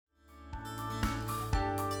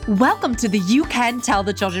Welcome to the You Can Tell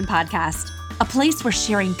the Children podcast, a place where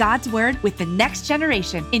sharing God's word with the next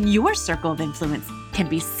generation in your circle of influence can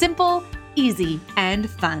be simple, easy, and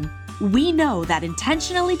fun. We know that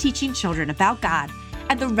intentionally teaching children about God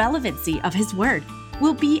and the relevancy of His word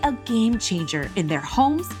will be a game changer in their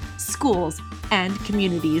homes, schools, and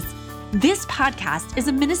communities. This podcast is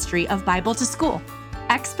a ministry of Bible to School,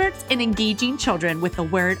 experts in engaging children with the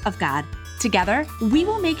Word of God. Together, we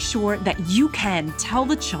will make sure that you can tell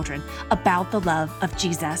the children about the love of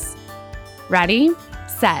Jesus. Ready,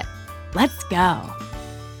 set, let's go.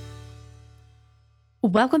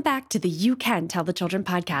 Welcome back to the You Can Tell the Children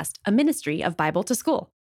podcast, a ministry of Bible to School.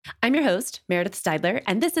 I'm your host, Meredith Steidler,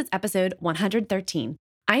 and this is episode 113.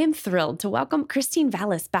 I am thrilled to welcome Christine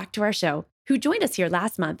Vallis back to our show, who joined us here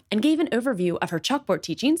last month and gave an overview of her chalkboard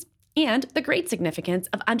teachings and the great significance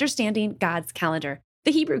of understanding God's calendar,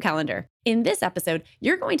 the Hebrew calendar. In this episode,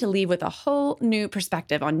 you're going to leave with a whole new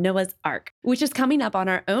perspective on Noah's Ark, which is coming up on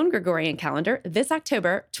our own Gregorian calendar this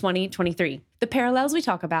October 2023. The parallels we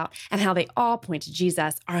talk about and how they all point to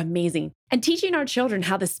Jesus are amazing. And teaching our children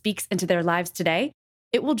how this speaks into their lives today,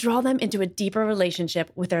 it will draw them into a deeper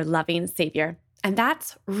relationship with their loving Savior. And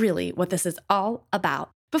that's really what this is all about.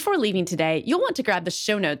 Before leaving today, you'll want to grab the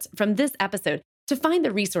show notes from this episode to find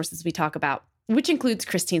the resources we talk about, which includes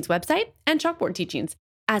Christine's website and chalkboard teachings,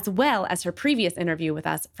 as well as her previous interview with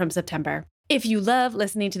us from September. If you love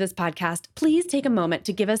listening to this podcast, please take a moment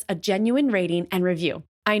to give us a genuine rating and review.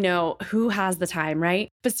 I know, who has the time, right?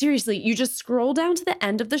 But seriously, you just scroll down to the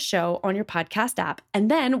end of the show on your podcast app, and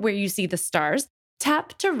then where you see the stars,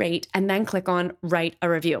 tap to rate, and then click on Write a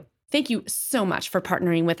Review. Thank you so much for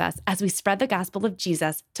partnering with us as we spread the gospel of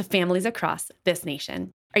Jesus to families across this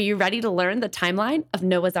nation. Are you ready to learn the timeline of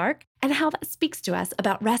Noah's Ark and how that speaks to us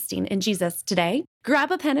about resting in Jesus today? Grab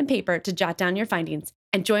a pen and paper to jot down your findings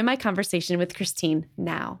and join my conversation with Christine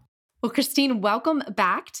now. Well, Christine, welcome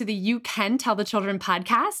back to the You Can Tell the Children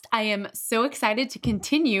podcast. I am so excited to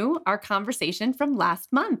continue our conversation from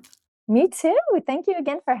last month. Me too. Thank you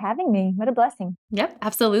again for having me. What a blessing. Yep,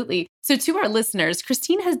 absolutely. So to our listeners,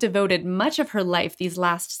 Christine has devoted much of her life these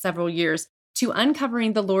last several years to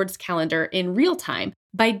uncovering the Lord's calendar in real time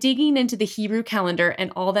by digging into the Hebrew calendar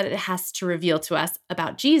and all that it has to reveal to us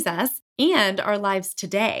about Jesus and our lives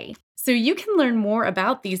today. So you can learn more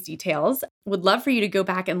about these details. Would love for you to go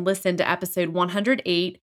back and listen to episode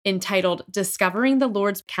 108 entitled Discovering the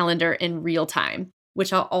Lord's Calendar in Real Time,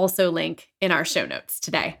 which I'll also link in our show notes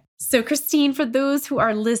today. So Christine, for those who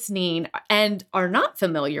are listening and are not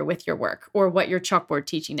familiar with your work or what your chalkboard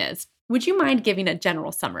teaching is, would you mind giving a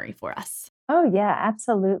general summary for us? Oh, yeah,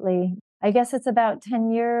 absolutely. I guess it's about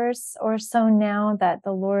 10 years or so now that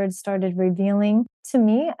the Lord started revealing to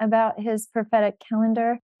me about His prophetic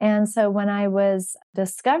calendar. And so when I was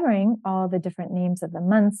discovering all the different names of the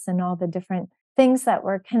months and all the different things that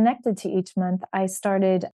were connected to each month, I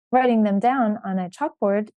started writing them down on a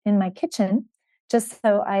chalkboard in my kitchen, just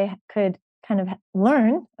so I could kind of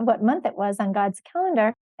learn what month it was on God's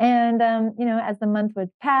calendar. And, as the month would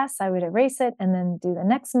pass, I would erase it and then do the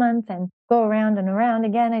next month and go around and around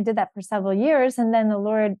again. I did that for several years. And then the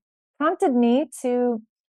Lord prompted me to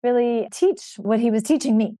really teach what He was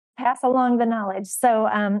teaching me, pass along the knowledge. So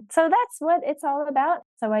that's what it's all about.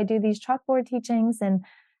 So I do these chalkboard teachings and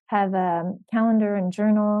have a calendar and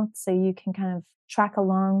journal so you can kind of track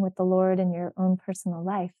along with the Lord in your own personal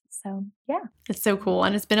life. So, yeah. It's so cool.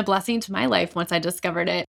 And it's been a blessing to my life once I discovered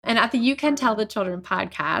it. And at the You Can Tell the Children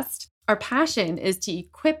podcast, our passion is to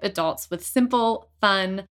equip adults with simple,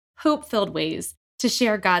 fun, hope-filled ways to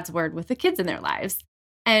share God's word with the kids in their lives.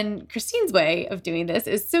 And Christine's way of doing this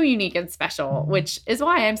is so unique and special, which is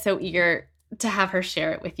why I'm so eager to have her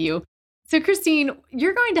share it with you. So Christine,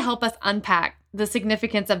 you're going to help us unpack the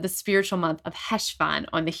significance of the spiritual month of Heshvan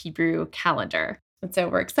on the Hebrew calendar. And so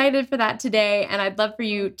we're excited for that today. And I'd love for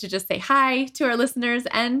you to just say hi to our listeners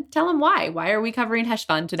and tell them why. Why are we covering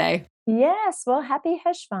Heshvan today? Yes, well, happy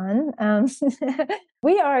Heshvan.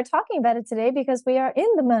 We are talking about it today because we are in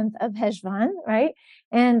the month of Heshvan, right?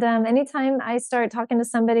 And anytime I start talking to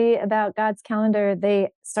somebody about God's calendar,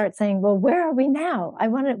 they start saying, well, where are we now?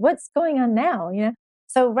 What's going on now?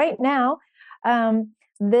 So right now,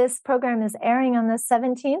 this program is airing on the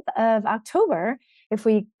 17th of October. If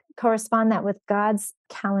we correspond that with God's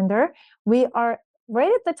calendar, we are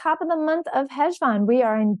right at the top of the month of Heshvan. We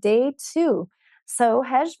are in day 2. So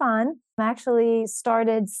Heshvan actually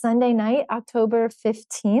started Sunday night, October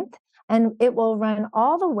 15th, and it will run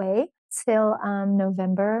all the way till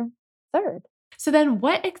November 3rd. So then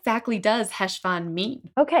what exactly does Heshvan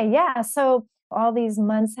mean? Okay, yeah. So All these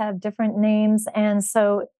months have different names. And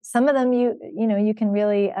so some of them you can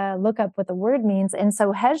really look up what the word means. And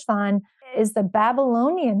so Heshvan is the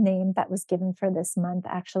Babylonian name that was given for this month,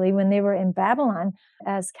 actually, when they were in Babylon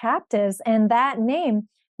as captives. And that name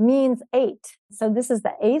means 8. So this is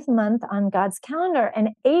the 8th month on God's calendar,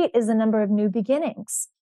 and 8 is a number of new beginnings.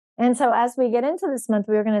 And so as we get into this month,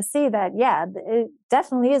 we're going to see that, yeah, it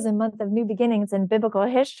definitely is a month of new beginnings in biblical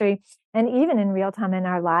history and even in real time in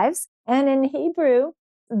our lives. And in Hebrew,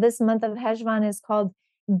 this month of Heshvan is called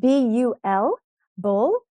Bul,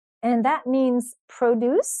 Bul, and that means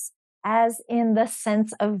produce, as in the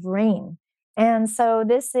sense of rain. And so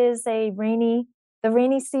this is the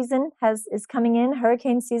rainy season is coming in.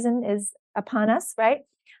 Hurricane season is upon us, right?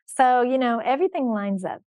 So, everything lines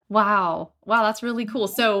up. Wow. Wow, that's really cool.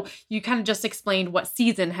 So you kind of just explained what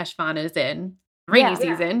season Heshvan is in. Rainy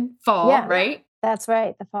season, fall, right? That's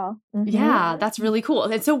right, the fall. Mm-hmm. Yeah, that's really cool.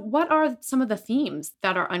 And so what are some of the themes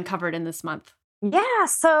that are uncovered in this month? Yeah,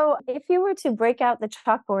 so if you were to break out the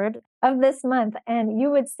chalkboard of this month, and you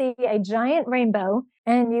would see a giant rainbow,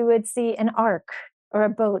 and you would see an ark, or a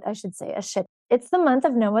boat, I should say, a ship. It's the month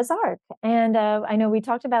of Noah's Ark. And I know we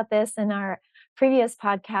talked about this in our previous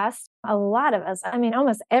podcast. A lot of us,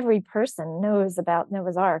 almost every person knows about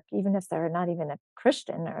Noah's Ark, even if they're not even a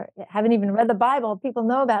Christian or haven't even read the Bible. People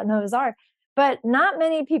know about Noah's Ark, but not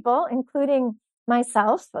many people, including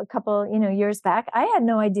myself, a couple, years back, I had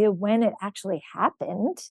no idea when it actually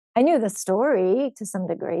happened. I knew the story to some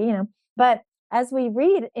degree, but as we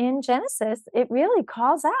read in Genesis, it really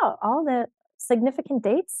calls out all the significant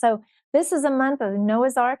dates. So this is a month of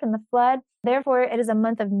Noah's Ark and the flood. Therefore, it is a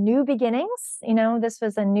month of new beginnings. This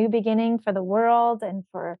was a new beginning for the world and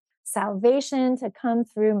for salvation to come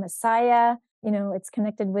through Messiah. It's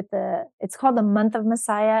connected with it's called the month of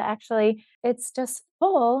Messiah, actually. It's just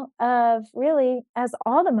full of, really, as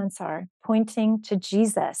all the months are, pointing to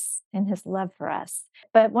Jesus and his love for us.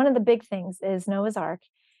 But one of the big things is Noah's Ark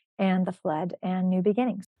and the flood and new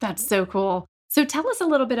beginnings. That's so cool. So tell us a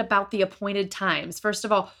little bit about the appointed times. First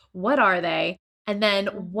of all, what are they? And then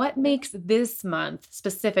what makes this month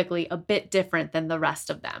specifically a bit different than the rest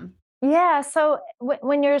of them? Yeah. So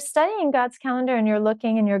when you're studying God's calendar and you're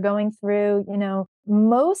looking and you're going through,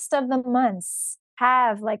 most of the months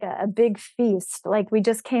have like a big feast. Like we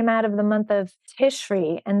just came out of the month of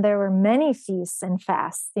Tishri, and there were many feasts and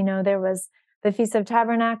fasts. There was the Feast of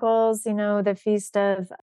Tabernacles, the Feast of,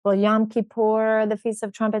 Yom Kippur, the Feast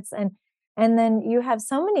of Trumpets. And then you have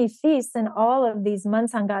so many feasts in all of these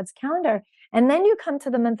months on God's calendar. And then you come to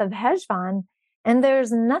the month of Heshvan, and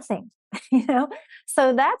there's nothing,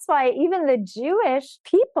 So that's why even the Jewish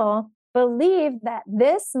people believe that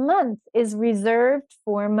this month is reserved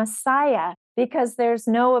for Messiah, because there's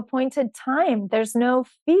no appointed time. There's no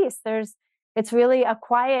feast. It's really a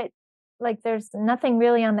quiet, like there's nothing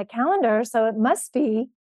really on the calendar. So it must be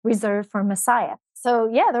reserved for Messiah. So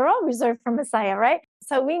yeah, they're all reserved for Messiah, right?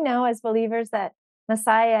 So we know as believers that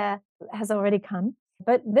Messiah has already come.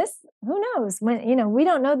 But this, who knows? When, we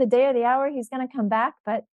don't know the day or the hour he's going to come back,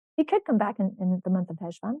 but he could come back in the month of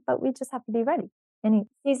Heshvan, but we just have to be ready. Any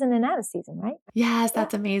season and out of season, right? Yes,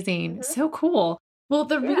 that's amazing. Mm-hmm. So cool. Well,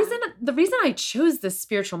 the reason I chose this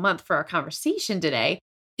spiritual month for our conversation today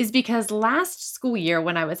is because last school year,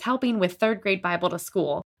 when I was helping with 3rd grade Bible to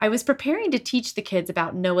School, I was preparing to teach the kids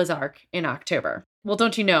about Noah's Ark in October. Well,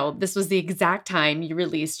 don't you know, this was the exact time you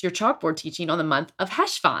released your chalkboard teaching on the month of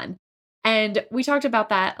Heshvan. And we talked about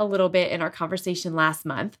that a little bit in our conversation last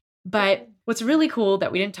month. But what's really cool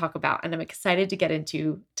that we didn't talk about, and I'm excited to get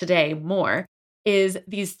into today more, is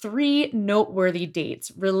these 3 noteworthy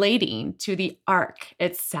dates relating to the Ark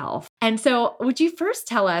itself. And so would you first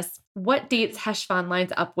tell us what dates Heshvan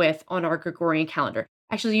lines up with on our Gregorian calendar?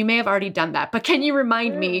 Actually, you may have already done that, but can you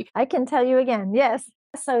remind me? I can tell you again, yes.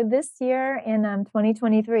 So this year in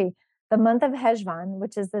 2023, the month of Heshvan,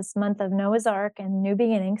 which is this month of Noah's Ark and new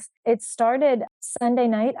beginnings, it started Sunday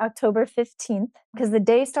night, October 15th, because the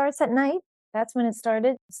day starts at night. That's when it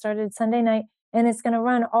started. It started Sunday night, and it's going to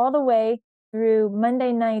run all the way through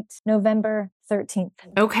Monday night, November 13th.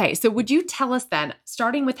 Okay, so would you tell us then,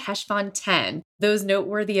 starting with Heshvan 10, those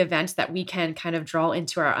noteworthy events that we can kind of draw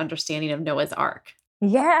into our understanding of Noah's Ark?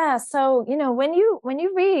 Yeah, so when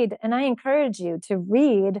you read, and I encourage you to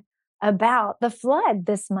read about the flood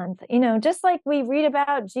this month, just like we read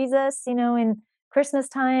about Jesus, in Christmas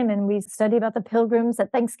time, and we study about the pilgrims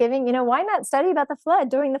at Thanksgiving, why not study about the flood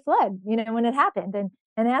during the flood, when it happened,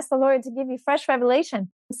 and ask the Lord to give you fresh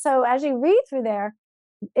revelation. So as you read through there,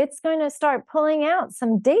 it's going to start pulling out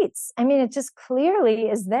some dates. It just clearly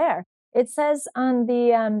is there. It says on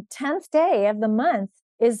the 10th day of the month,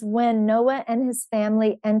 is when Noah and his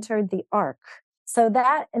family entered the ark. So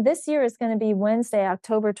that this year is going to be Wednesday,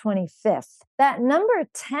 October 25th. That number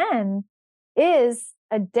 10 is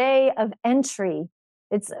a day of entry.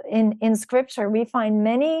 It's in scripture, we find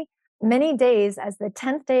many days as the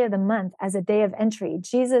 10th day of the month as a day of entry.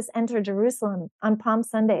 Jesus entered Jerusalem on Palm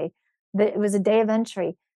Sunday. It was a day of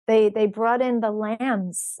entry. They brought in the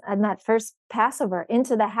lambs on that first Passover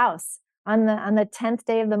into the house on the 10th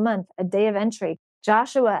day of the month, a day of entry.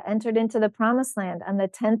 Joshua entered into the promised land on the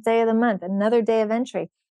 10th day of the month, another day of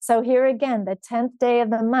entry. So here again, the 10th day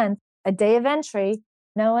of the month, a day of entry,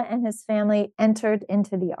 Noah and his family entered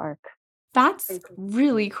into the ark. That's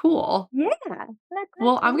really cool. Yeah.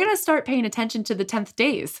 Well, I'm going to start paying attention to the 10th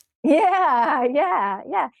days. Yeah.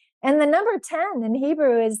 And the number 10 in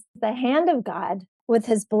Hebrew is the hand of God with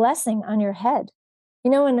his blessing on your head.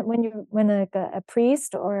 You know, when a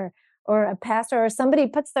priest or a pastor or somebody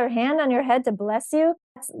puts their hand on your head to bless you,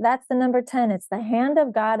 that's the number 10. It's the hand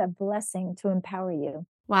of God, a blessing to empower you.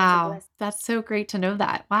 Wow. That's so great to know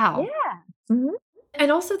that. Wow. Yeah. Mm-hmm. And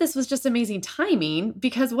also this was just amazing timing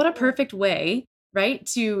because what a perfect way, right,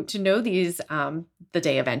 to know these the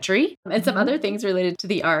day of entry and some other things related to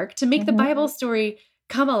the ark to make the Bible story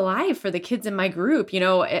come alive for the kids in my group. You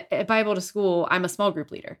know, at Bible to School, I'm a small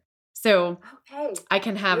group leader. So I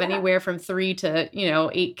can have anywhere from 3 to,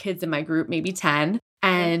 8 kids in my group, maybe 10.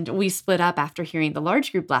 And we split up after hearing the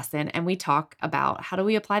large group lesson and we talk about how do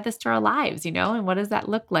we apply this to our lives, and what does that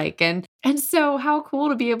look like? And so how cool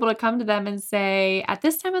to be able to come to them and say, at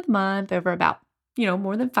this time of the month, over about,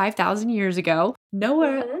 more than 5,000 years ago,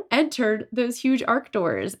 Noah entered those huge ark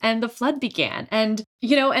doors and the flood began. And,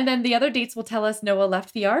 and then the other dates will tell us Noah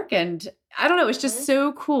left the ark. And I don't know, it's just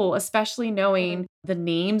so cool, especially knowing the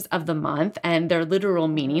names of the month and their literal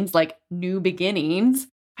meanings, like new beginnings.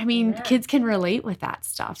 I mean, kids can relate with that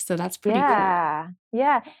stuff. So that's pretty cool.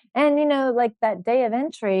 Yeah. And, like that day of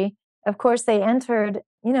entry, of course, they entered,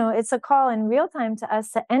 it's a call in real time to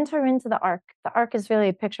us to enter into the ark. The ark is really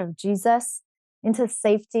a picture of Jesus into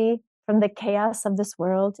safety from the chaos of this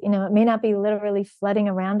world. It may not be literally flooding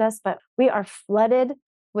around us, but we are flooded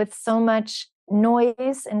with so much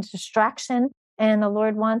noise and distraction. And the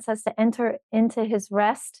Lord wants us to enter into his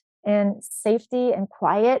rest and safety and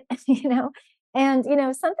quiet, And,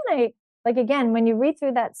 something I like, again, when you read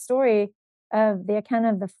through that story of the account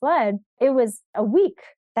of the flood, it was a week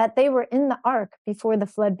that they were in the ark before the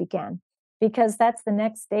flood began, because that's the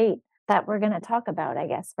next date that we're going to talk about, I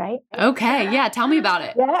guess, right? Okay. Yeah. Tell me about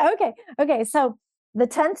it. Yeah. Okay. So the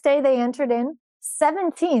 10th day they entered in,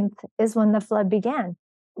 17th is when the flood began.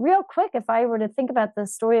 Real quick, if I were to think about the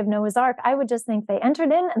story of Noah's Ark, I would just think they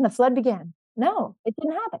entered in and the flood began. No, it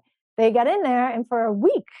didn't happen. They got in there and for a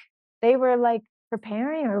week, they were like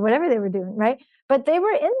preparing or whatever they were doing, right? But they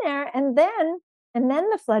were in there and then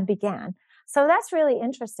the flood began. So that's really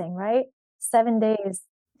interesting, right? 7 days.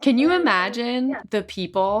 Can you imagine the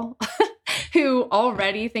people who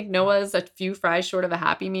already think Noah's a few fries short of a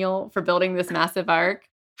Happy Meal for building this massive ark?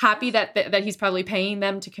 Happy that he's probably paying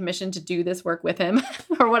them to commission to do this work with him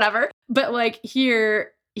or whatever. But like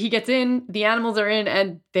here, he gets in, the animals are in,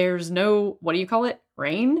 and there's no, what do you call it?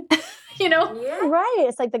 Rain? Right.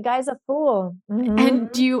 It's like the guy's a fool. And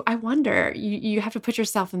I wonder, you have to put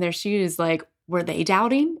yourself in their shoes. Like, were they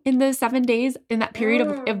doubting in those 7 days in that period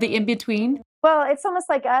of the in-between? Well, it's almost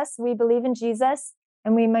like us. We believe in Jesus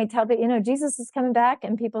and we might tell people, Jesus is coming back.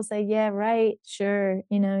 And people say, yeah, right. Sure.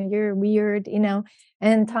 You're weird,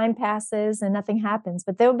 and time passes and nothing happens.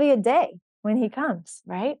 But there'll be a day when he comes,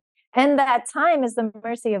 right? And that time is the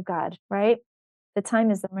mercy of God, right? The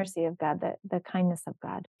time is the mercy of God, the kindness of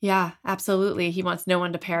God. Yeah, absolutely. He wants no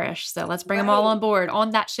one to perish. So let's bring them all on board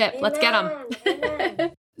on that ship. Amen. Let's get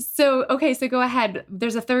them. So go ahead.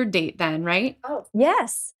 There's a third date then, right? Oh,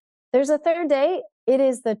 yes. There's a third day. It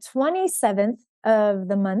is the 27th of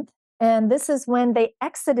the month. And this is when they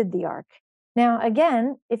exited the ark. Now,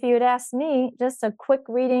 again, if you had asked me, just a quick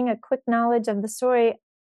reading, a quick knowledge of the story,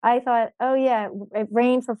 I thought, oh yeah, it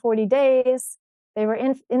rained for 40 days. They were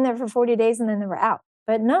in there for 40 days and then they were out.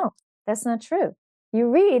 But no, that's not true. You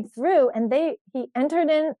read through and he entered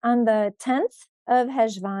in on the 10th of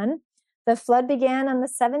Heshvan. The flood began on the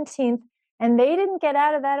 17th and they didn't get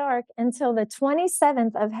out of that ark until the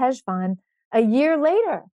 27th of Heshvan, a year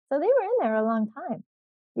later. So they were in there a long time.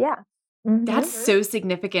 Yeah. Mm-hmm. That's so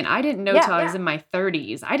significant. I didn't know till I was in my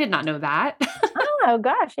 30s. I did not know that. Oh,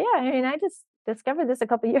 gosh. Yeah. I mean, I just discovered this a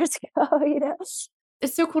couple of years ago,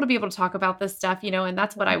 It's so cool to be able to talk about this stuff, and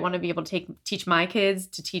that's what I want to be able to teach my kids,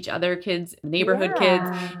 to teach other kids, neighborhood kids,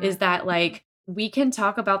 is that like we can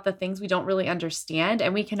talk about the things we don't really understand,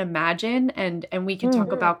 and we can imagine, and we can talk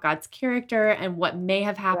Mm, about God's character and what may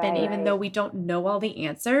have happened, right. even though we don't know all the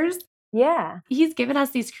answers. Yeah. He's given us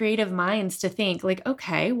these creative minds to think like,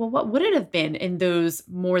 okay, well, what would it have been in those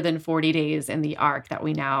more than 40 days in the ark that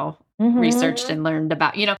we now researched and learned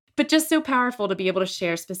about, but just so powerful to be able to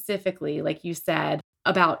share specifically, like you said,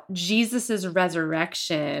 about Jesus's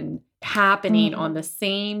resurrection happening on the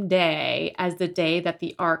same day as the day that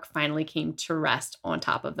the ark finally came to rest on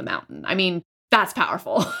top of the mountain. I mean, that's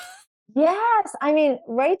powerful. Yes. I mean,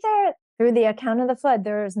 right there through the account of the flood,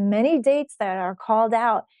 there's many dates that are called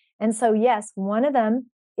out. And so, yes, one of them,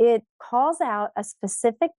 it calls out a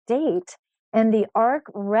specific date, and the ark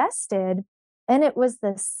rested, and it was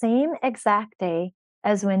the same exact day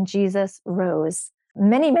as when Jesus rose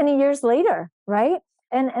many, many years later, right?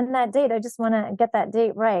 And that date, I just want to get that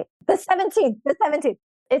date right. The 17th, the 17th.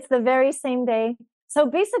 It's the very same day. So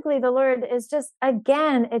basically, the Lord is just,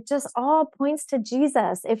 again, it just all points to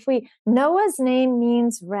Jesus. Noah's name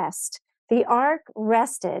means rest. The ark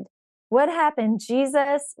rested. What happened?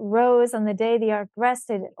 Jesus rose on the day the ark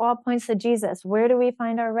rested. It all points to Jesus. Where do we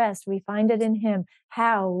find our rest? We find it in him.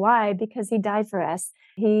 How? Why? Because he died for us.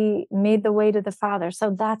 He made the way to the Father. So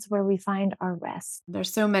that's where we find our rest.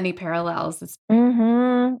 There's so many parallels.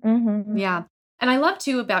 Yeah. And I love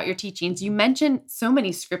too about your teachings. You mentioned so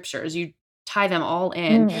many scriptures. You tie them all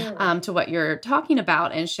in to what you're talking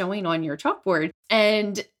about and showing on your chalkboard.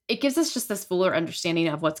 And it gives us just this fuller understanding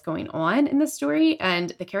of what's going on in the story and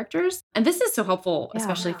the characters. And this is so helpful,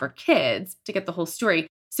 especially for kids, to get the whole story.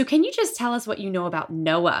 So can you just tell us what you know about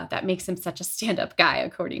Noah that makes him such a stand-up guy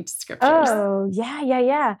according to scriptures? Oh,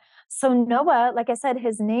 yeah. So Noah, like I said,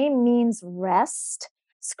 his name means rest.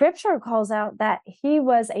 Scripture calls out that he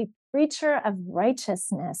was a preacher of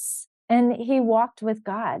righteousness, and he walked with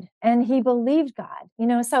God and he believed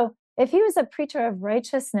God. So if he was a preacher of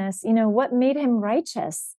righteousness, what made him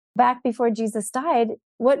righteous back before Jesus died?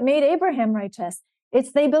 What made Abraham righteous?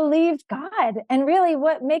 It's they believed God. And really,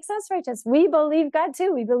 what makes us righteous? We believe God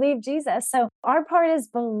too. We believe Jesus. So our part is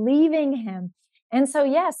believing him. And so,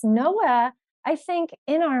 yes, Noah, I think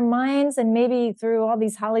in our minds, and maybe through all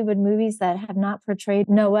these Hollywood movies that have not portrayed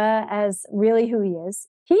Noah as really who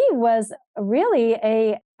he was really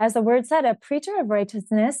as the word said, a preacher of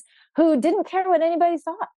righteousness who didn't care what anybody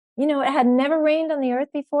thought. It had never rained on the earth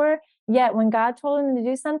before, yet when God told him to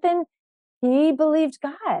do something, he believed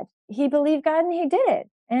God. He believed God and he did it.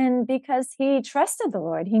 And because he trusted the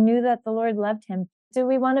Lord, he knew that the Lord loved him. Do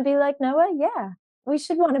we want to be like Noah? Yeah, we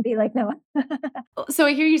should want to be like Noah. So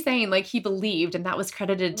I hear you saying like he believed and that was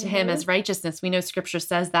credited to him as righteousness. We know scripture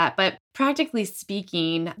says that, but practically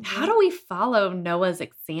speaking, how do we follow Noah's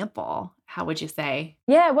example? How would you say?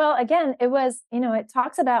 Yeah, well, again, it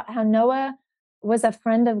talks about how Noah was a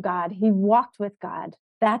friend of God. He walked with God.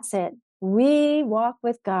 That's it. We walk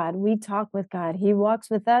with God. We talk with God. He walks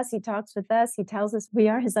with us. He talks with us. He tells us we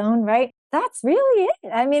are his own, right? That's really it.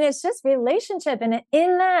 I mean, it's just relationship. And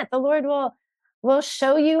in that, the Lord will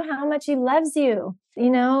show you how much he loves you,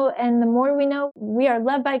 and the more we know we are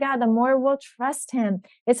loved by God, the more we'll trust him.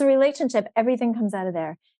 It's a relationship. Everything comes out of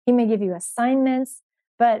there. He may give you assignments,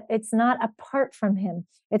 but it's not apart from him.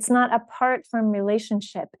 It's not apart from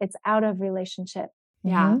relationship. It's out of relationship.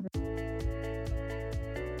 Yeah.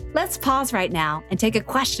 Let's pause right now and take a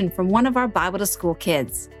question from one of our Bible to School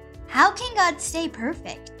kids. How can God stay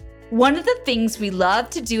perfect? One of the things we love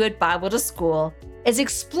to do at Bible to School is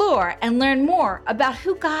explore and learn more about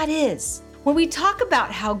who God is. When we talk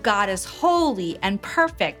about how God is holy and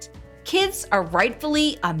perfect, kids are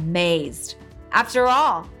rightfully amazed. After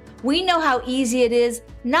all, we know how easy it is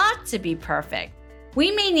not to be perfect.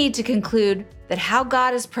 We may need to conclude that how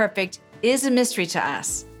God is perfect is a mystery to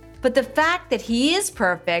us. But the fact that he is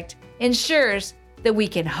perfect ensures that we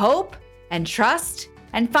can hope and trust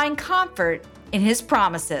and find comfort in his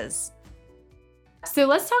promises. So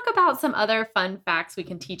let's talk about some other fun facts we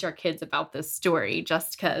can teach our kids about this story,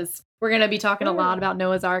 just because we're going to be talking a lot about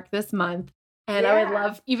Noah's Ark this month. And I would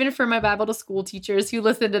love, even for my Bible to School teachers who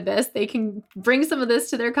listen to this, they can bring some of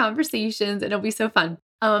this to their conversations and it'll be so fun.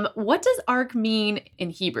 What does ark mean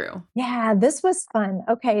in Hebrew? Yeah, this was fun.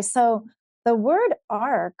 Okay, so the word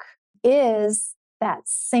ark is that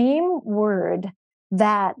same word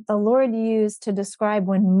that the Lord used to describe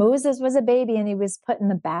when Moses was a baby and he was put in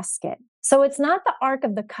the basket. So it's not the Ark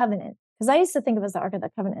of the Covenant, because I used to think of it as the Ark of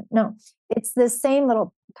the Covenant. No, it's the same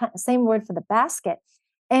word for the basket.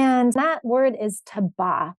 And that word is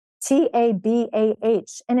tabah,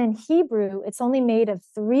 Tabah. And in Hebrew, it's only made of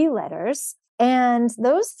 3 letters. And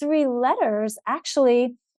those 3 letters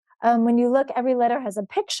actually, when you look, every letter has a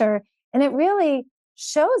picture, and it really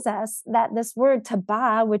shows us that this word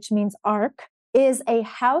tabah, which means ark, is a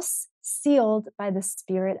house sealed by the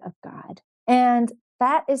Spirit of God. And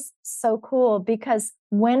that is so cool because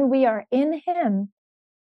when we are in him,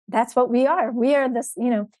 that's what we are. We are this,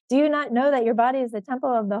 do you not know that your body is the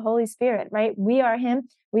temple of the Holy Spirit, right? We are him.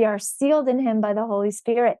 We are sealed in him by the Holy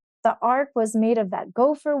Spirit. The ark was made of that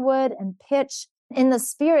gopher wood and pitch. In the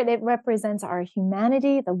Spirit, it represents our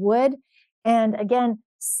humanity, the wood. And again,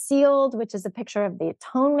 sealed, which is a picture of the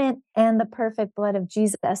atonement and the perfect blood of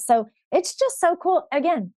Jesus. So it's just so cool.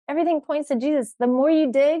 Again, everything points to Jesus. The more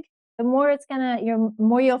you dig, the more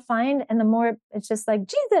more you'll find. And the more it's just like,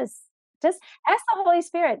 Jesus, just ask the Holy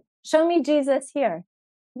Spirit, show me Jesus here.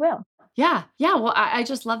 Will. Yeah. Yeah. Well, I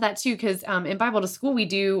just love that too. Cause in Bible to School, we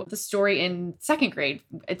do the story in second grade.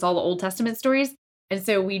 It's all the Old Testament stories. And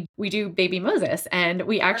so we do baby Moses, and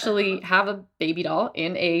we actually have a baby doll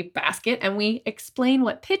in a basket, and we explain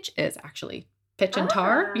what pitch is actually. Pitch and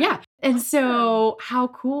tar. Yeah. And so how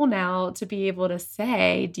cool now to be able to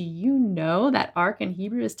say, do you know that ark in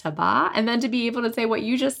Hebrew is tabah? And then to be able to say what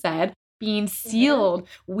you just said, being sealed.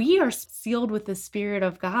 We are sealed with the Spirit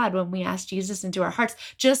of God when we ask Jesus into our hearts,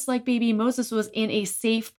 just like baby Moses was in a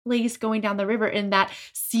safe place going down the river in that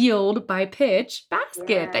sealed by pitch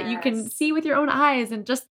basket that you can see with your own eyes. And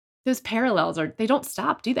just those parallels they don't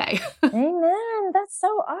stop, do they? Amen. That's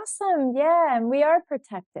so awesome. Yeah. And we are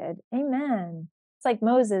protected. Amen. It's like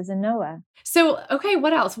Moses and Noah. So, okay,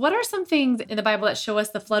 what else? What are some things in the Bible that show us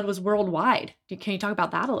the flood was worldwide? Can you talk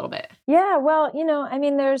about that a little bit? Yeah, well,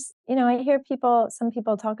 there's, I hear some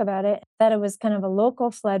people talk about it, that it was kind of a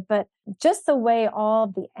local flood, but just the way all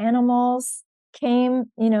the animals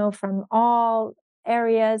came, from all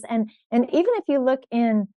areas. And even if you look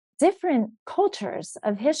in different cultures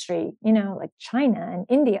of history, like China and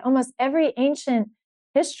India, almost every ancient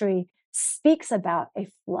history speaks about a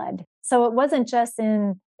flood. So it wasn't just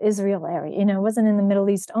in Israel area, it wasn't in the Middle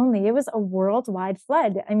East only. It was a worldwide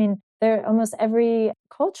flood. I mean, almost every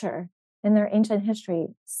culture in their ancient history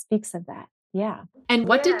speaks of that. Yeah. And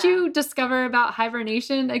what did you discover about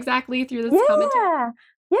hibernation exactly through this commentary?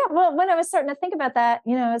 Yeah. Well, when I was starting to think about that,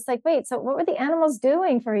 it's like, wait, so what were the animals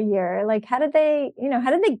doing for a year? Like, how did they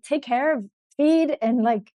take care of, feed, and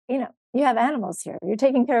you have animals here. You're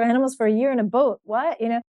taking care of animals for a year in a boat. What?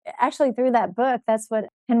 Actually, through that book, that's what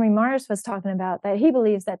Henry Mars was talking about, that he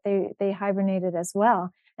believes that they hibernated as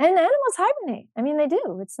well. And animals hibernate. I mean, they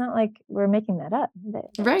do. It's not like we're making that up.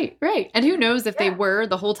 Right. And who knows if they were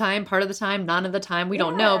the whole time, part of the time, none of the time, we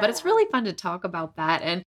don't know. But it's really fun to talk about that.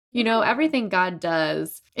 And, everything God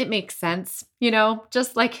does, it makes sense,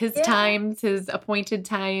 just like his times, his appointed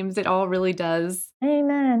times, it all really does.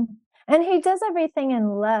 Amen. And he does everything in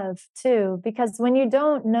love too, because when you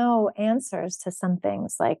don't know answers to some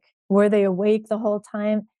things, like were they awake the whole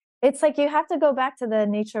time? It's like you have to go back to the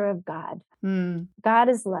nature of God. God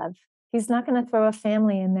is love. He's not going to throw a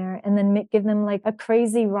family in there and then give them like a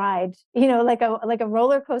crazy ride, like a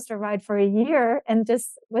roller coaster ride for a year and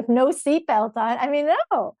just with no seatbelt on. I mean,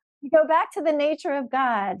 no. You go back to the nature of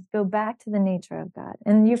God. Go back to the nature of God.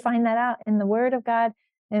 And you find that out in the Word of God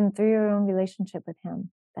and through your own relationship with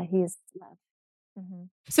him, that he is love. Mm-hmm.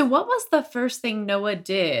 So what was the first thing Noah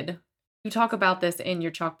did? You talk about this in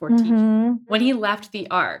your chalkboard teaching. When he left the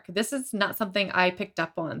ark. This is not something I picked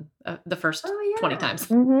up on the first 20 times.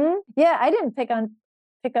 Mm-hmm. Yeah, I didn't pick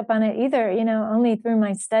up on it either, only through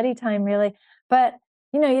my study time, really. But,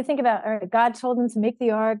 you think about, all right, God told him to make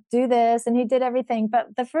the ark, do this, and he did everything.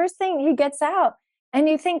 But the first thing, he gets out. And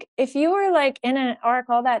you think, if you were like in an ark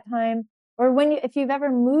all that time, or if you've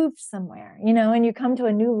ever moved somewhere, and you come to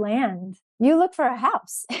a new land, you look for a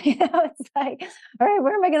house. It's like, all right,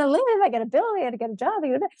 where am I going to live? I got to build, I got to get a job.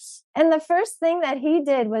 And the first thing that he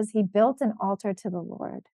did was he built an altar to the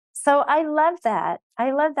Lord. So I love that.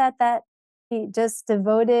 That he just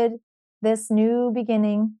devoted this new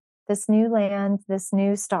beginning, this new land, this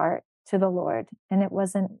new start to the Lord. And it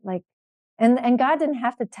wasn't like, and God didn't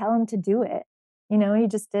have to tell him to do it. He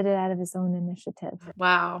just did it out of his own initiative.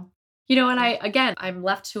 Wow. And I'm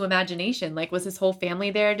left to imagination. Like, was his whole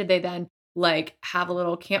family there? Did they then have a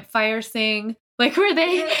little campfire sing? Like, were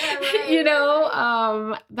they,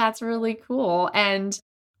 that's really cool. And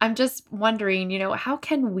I'm just wondering, how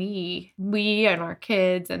can we and our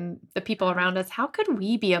kids and the people around us, how could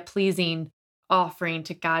we be a pleasing offering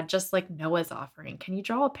to God, just like Noah's offering? Can you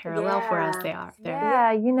draw a parallel for us there?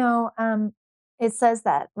 Yeah, it says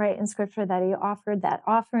that, right, in scripture, that he offered that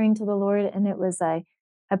offering to the Lord, and it was a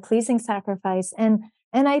pleasing sacrifice. And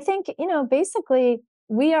I think, basically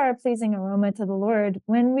we are a pleasing aroma to the Lord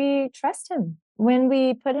when we trust him, when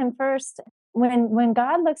we put him first. When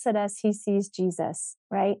God looks at us, he sees Jesus,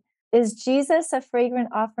 right? Is Jesus a fragrant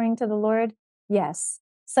offering to the Lord? Yes.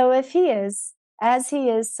 So if he is, as he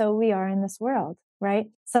is, so we are in this world, right?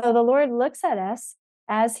 So the Lord looks at us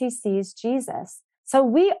as he sees Jesus. So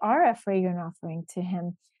we are a fragrant offering to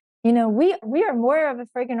him. We are more of a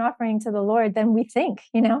fragrant offering to the Lord than we think,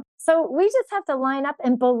 So we just have to line up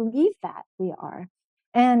and believe that we are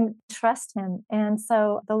and trust him. And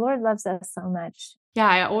so the Lord loves us so much. Yeah,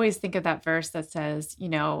 I always think of that verse that says,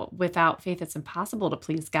 without faith it's impossible to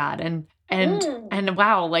please God. And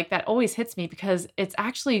wow, like that always hits me because it's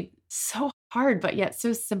actually so hard, but yet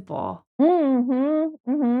so simple.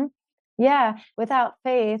 Yeah, without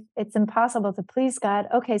faith, it's impossible to please God.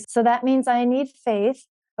 Okay, so that means I need faith.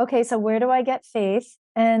 Okay, so where do I get faith?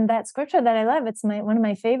 And that scripture that I love, it's one of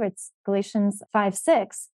my favorites, Galatians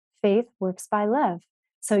 5:6. Faith works by love.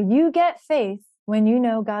 So you get faith when you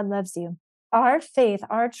know God loves you. Our faith,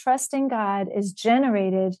 our trust in God is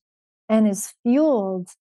generated and is fueled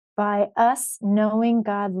by us knowing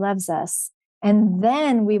God loves us. And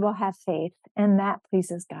then we will have faith, and that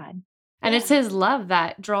pleases God. And it's his love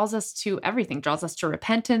that draws us to everything, draws us to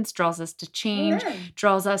repentance, draws us to change,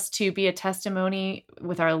 draws us to be a testimony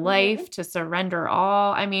with our life, to surrender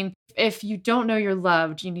all. I mean, if you don't know you're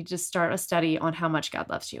loved, you need to start a study on how much God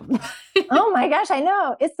loves you. Oh my gosh, I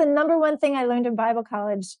know. It's the number one thing I learned in Bible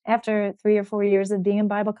college after 3 or 4 years of being in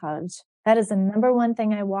Bible college. That is the number one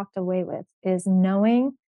thing I walked away with, is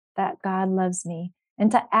knowing that God loves me and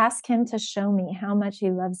to ask him to show me how much he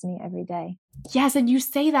loves me every day. Yes, and you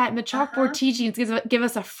say that in the chalkboard teachings, give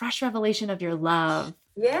us a fresh revelation of your love.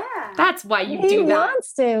 Yeah. That's why you He do that.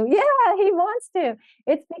 wants to. Yeah, he wants to.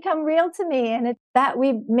 It's become real to me. And it's that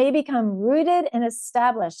we may become rooted and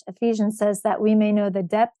established. Ephesians says that we may know the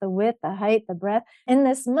depth, the width, the height, the breadth. In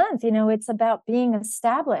this month, it's about being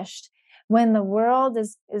established. When the world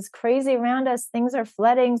is crazy around us, things are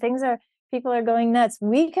flooding, people are going nuts.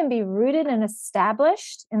 We can be rooted and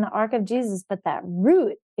established in the ark of Jesus, but that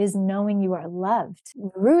root is knowing you are loved,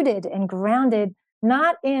 rooted and grounded,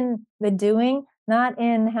 not in the doing, not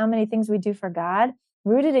in how many things we do for God,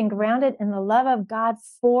 rooted and grounded in the love of God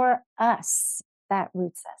for us. That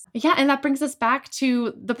roots us. Yeah, and that brings us back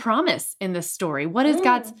to the promise in this story. What is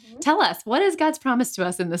tell us, what is God's promise to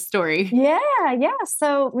us in this story? Yeah.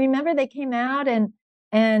 So remember they came out and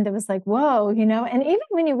it was like, whoa, and even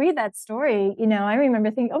when you read that story, I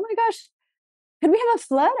remember thinking, oh my gosh, could we have a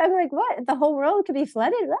flood? I'm like, what? The whole world could be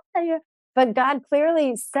flooded? But God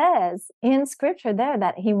clearly says in scripture there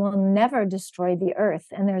that he will never destroy the earth.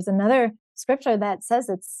 And there's another scripture that says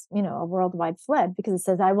it's, a worldwide flood, because it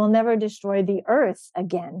says, I will never destroy the earth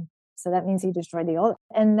again. So that means he destroyed the old.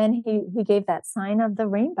 And then he gave that sign of the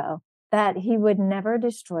rainbow, that he would never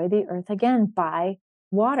destroy the earth again by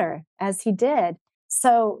water, as he did.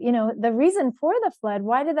 So, the reason for the flood,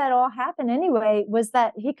 why did that all happen anyway, was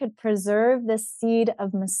that he could preserve the seed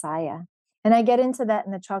of Messiah. And I get into that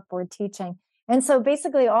in the chalkboard teaching. And so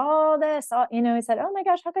basically all this, he said, oh my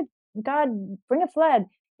gosh, how could God bring a flood?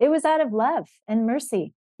 It was out of love and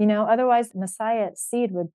mercy. Otherwise Messiah's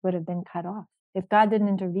seed would have been cut off if God didn't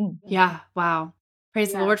intervene. Yeah. Wow.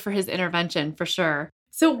 Praise the Lord for his intervention, for sure.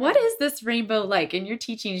 So what is this rainbow like? In your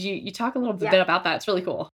teachings, you talk a little bit about that. It's really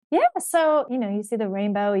cool. Yeah. So, you see the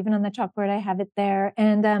rainbow, even on the chalkboard, I have it there.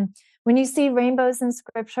 And when you see rainbows in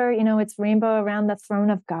scripture, it's rainbow around the throne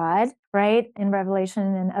of God, right? In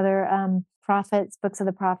Revelation and other books of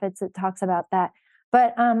the prophets, it talks about that.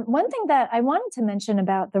 But one thing that I wanted to mention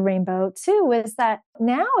about the rainbow too is that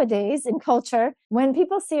nowadays in culture, when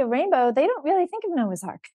people see a rainbow, they don't really think of Noah's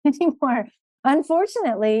Ark anymore.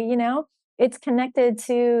 Unfortunately, it's connected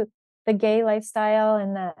to the gay lifestyle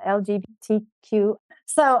and the LGBTQ.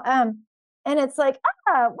 So, and it's like,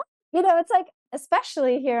 it's like,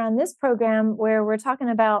 especially here on this program where we're talking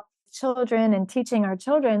about children and teaching our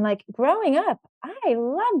children, like growing up, I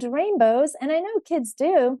loved rainbows, and I know kids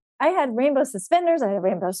do. I had rainbow suspenders, I had a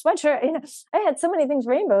rainbow sweatshirt, I had so many things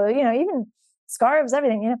rainbow, even scarves,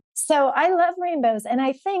 everything, So I love rainbows. And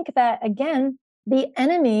I think that, again, the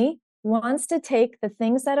enemy wants to take the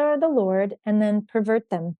things that are the Lord and then pervert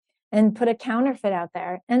them and put a counterfeit out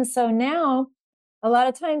there. And so now a lot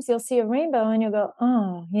of times you'll see a rainbow and you'll go,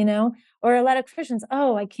 oh, or a lot of Christians,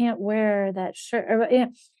 oh, I can't wear that shirt.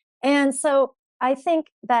 And so I think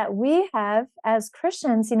that we have, as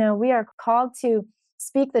Christians, we are called to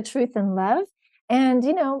speak the truth in love and,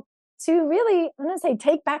 to really, I'm going to say,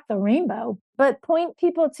 take back the rainbow, but point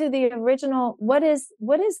people to the original. What is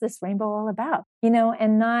this rainbow all about?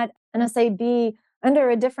 And not, I'm going to say, be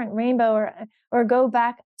under a different rainbow or go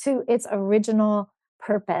back to its original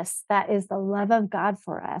purpose. That is the love of God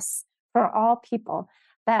for us, for all people,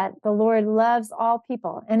 that the Lord loves all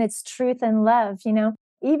people, and it's truth and love,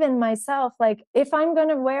 even myself, like if I'm going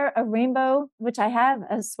to wear a rainbow, which I have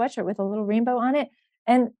a sweatshirt with a little rainbow on it,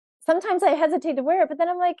 and sometimes I hesitate to wear it, but then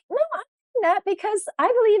I'm like, no, I'm doing that because I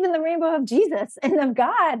believe in the rainbow of Jesus and of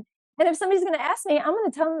God. And if somebody's going to ask me, I'm going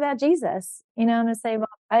to tell them about Jesus. I'm going to say, well,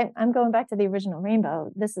 I'm going back to the original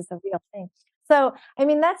rainbow. This is the real thing. So, I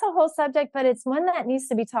mean, that's a whole subject, but it's one that needs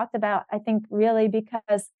to be talked about, I think, really,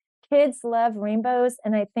 because kids love rainbows.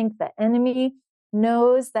 And I think the enemy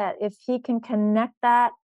knows that if he can connect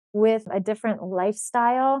that with a different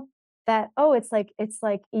lifestyle, that, oh, it's like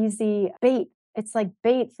easy bait. It's like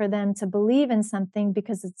bait for them to believe in something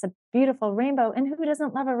because it's a beautiful rainbow. And who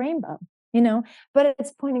doesn't love a rainbow? But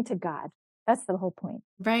it's pointing to God. That's the whole point.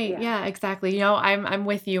 Right. Yeah, exactly. I'm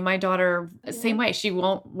with you. My daughter, same way. She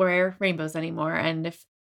won't wear rainbows anymore. And if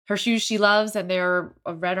her shoes she loves and they're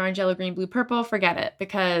a red, orange, yellow, green, blue, purple, forget it.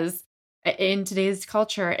 Because in today's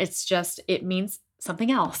culture, it means something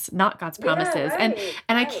else, not God's promises. And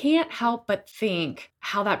I can't help but think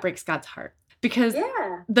how that breaks God's heart. Because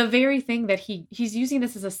the very thing that he's using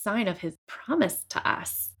this as a sign of his promise to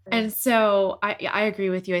us. And so I agree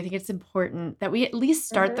with you. I think it's important that we at least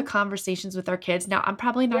start the conversations with our kids. Now, I'm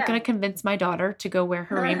probably not going to convince my daughter to go wear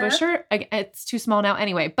her rainbow shirt. It's too small now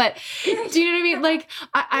anyway. But do you know what I mean? Like,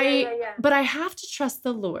 but I have to trust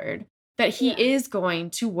the Lord that he is going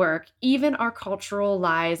to work even our cultural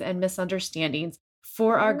lies and misunderstandings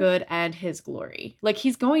for our good and his glory. Like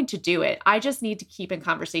he's going to do it. I just need to keep in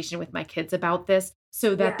conversation with my kids about this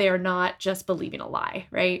so that they're not just believing a lie,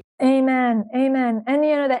 right? Amen. Amen. And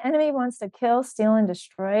the enemy wants to kill, steal, and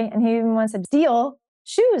destroy. And he even wants to steal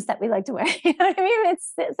shoes that we like to wear. You know what I mean?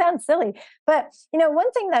 It sounds silly. But,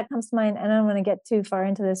 one thing that comes to mind, and I don't want to get too far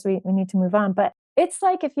into this, we need to move on, but it's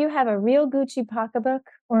like if you have a real Gucci pocketbook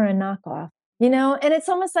or a knockoff. And it's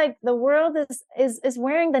almost like the world is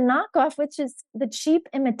wearing the knockoff, which is the cheap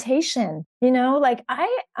imitation. Like I'm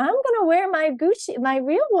gonna wear my Gucci, my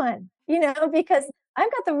real one, because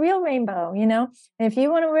I've got the real rainbow, and if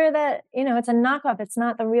you want to wear that, it's a knockoff, it's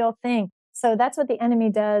not the real thing. So that's what the enemy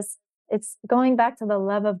does. It's going back to the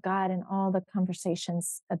love of God and all the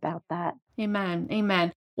conversations about that. Amen.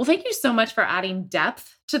 Amen. Well, thank you so much for adding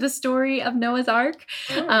depth to the story of Noah's Ark.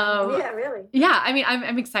 Really. Yeah, I mean,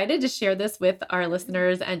 I'm excited to share this with our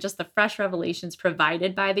listeners and just the fresh revelations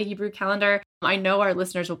provided by the Hebrew calendar. I know our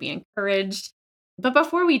listeners will be encouraged. But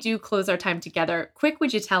before we do close our time together, quick,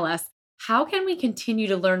 would you tell us, how can we continue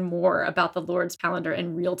to learn more about the Lord's calendar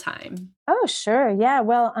in real time? Oh, sure. Yeah.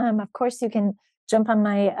 Well, of course, you can jump on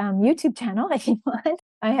my YouTube channel if you want.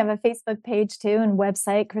 I have a Facebook page too and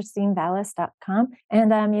website, christinevallis.com.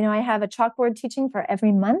 And, I have a chalkboard teaching for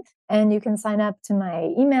every month, and you can sign up to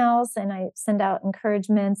my emails and I send out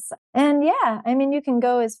encouragements. And you can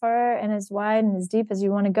go as far and as wide and as deep as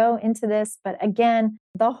you want to go into this. But again,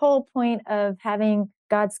 the whole point of having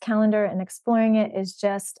God's calendar and exploring it is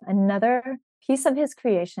just another piece of his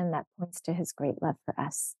creation that points to his great love for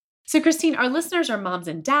us. So, Christine, our listeners are moms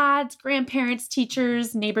and dads, grandparents,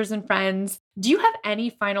 teachers, neighbors, and friends. Do you have any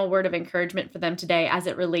final word of encouragement for them today as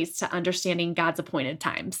it relates to understanding God's appointed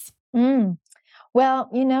times?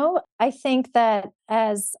 Well, I think that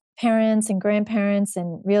as parents and grandparents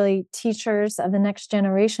and really teachers of the next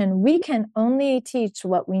generation, we can only teach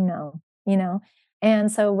what we know.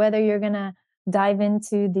 And so whether you're going to dive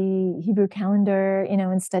into the Hebrew calendar,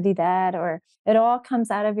 and study that, or it all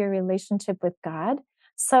comes out of your relationship with God.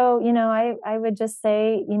 So, I would just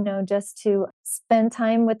say, just to spend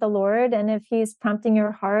time with the Lord. And if he's prompting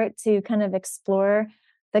your heart to kind of explore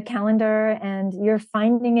the calendar and you're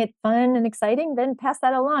finding it fun and exciting, then pass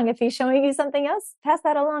that along. If he's showing you something else, pass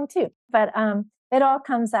that along too. But it all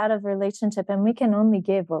comes out of relationship, and we can only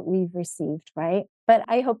give what we've received, right? But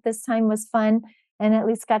I hope this time was fun and at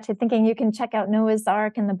least got you thinking. You can check out Noah's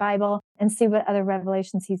Ark in the Bible and see what other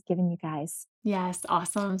revelations he's given you guys. Yes,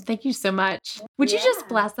 awesome. Thank you so much. Would you just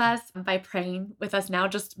bless us by praying with us now?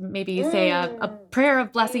 Just maybe say a prayer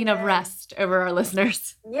of blessing of rest over our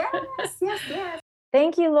listeners. Yes.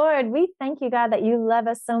 Thank you, Lord. We thank you, God, that you love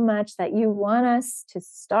us so much that you want us to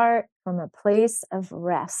start from a place of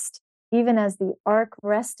rest. Even as the ark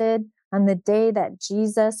rested on the day that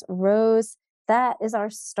Jesus rose, that is our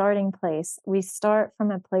starting place. We start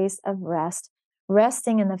from a place of rest,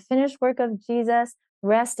 resting in the finished work of Jesus,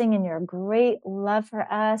 resting in your great love for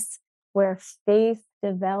us, where faith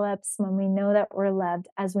develops when we know that we're loved.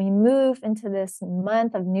 As we move into this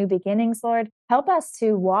month of new beginnings, Lord, help us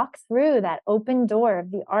to walk through that open door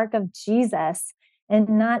of the ark of Jesus and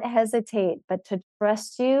not hesitate, but to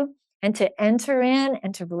trust you and to enter in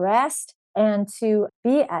and to rest and to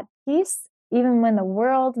be at peace. Even when the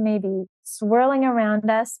world may be swirling around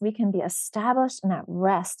us, we can be established and at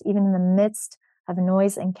rest, even in the midst of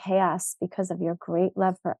noise and chaos because of your great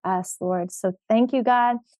love for us, Lord. So thank you,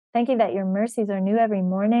 God. Thank you that your mercies are new every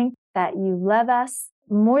morning, that you love us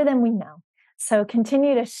more than we know. So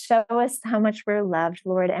continue to show us how much we're loved,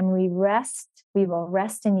 Lord, and we will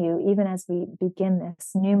rest in you even as we begin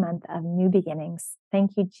this new month of new beginnings.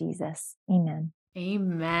 Thank you, Jesus. Amen.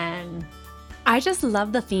 Amen. I just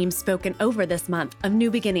love the theme spoken over this month of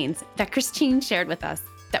new beginnings that Christine shared with us,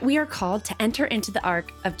 that we are called to enter into the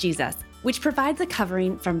ark of Jesus, which provides a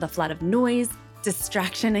covering from the flood of noise,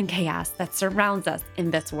 distraction, and chaos that surrounds us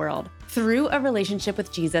in this world. Through a relationship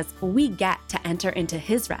with Jesus, we get to enter into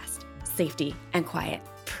his rest, safety, and quiet.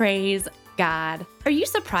 Praise God. Are you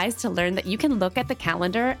surprised to learn that you can look at the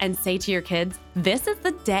calendar and say to your kids, this is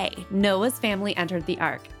the day Noah's family entered the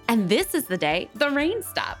ark, and this is the day the rain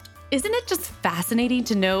stopped? Isn't it just fascinating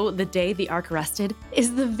to know the day the ark rested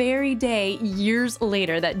is the very day years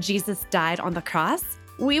later that Jesus died on the cross?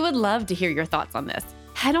 We would love to hear your thoughts on this.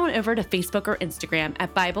 Head on over to Facebook or Instagram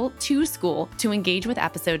at Bible2School to engage with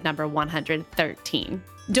episode number 113.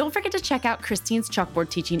 Don't forget to check out Christine's chalkboard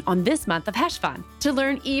teaching on this month of Heshvan to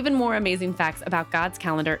learn even more amazing facts about God's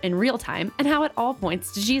calendar in real time and how it all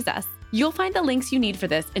points to Jesus. You'll find the links you need for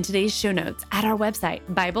this in today's show notes at our website,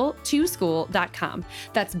 Bible2School.com.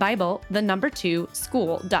 That's Bible, the number 2,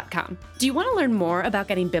 school.com. Do you want to learn more about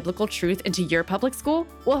getting biblical truth into your public school?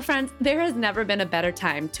 Well, friends, there has never been a better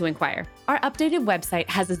time to inquire. Our updated website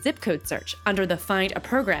has a zip code search under the Find a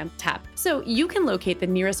Program tab, so you can locate the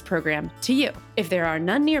nearest program to you. If there are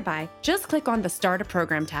none nearby, just click on the Start a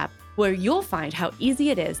Program tab, where you'll find how easy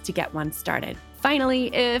it is to get one started. Finally,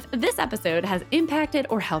 if this episode has impacted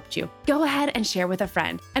or helped you, go ahead and share with a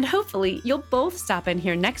friend. And hopefully you'll both stop in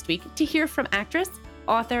here next week to hear from actress,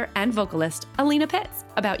 author, and vocalist Alina Pitts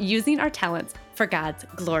about using our talents for God's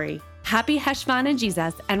glory. Happy Heshvan in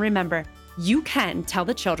Jesus, and remember, you can tell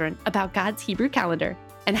the children about God's Hebrew calendar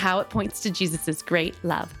and how it points to Jesus' great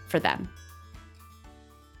love for them.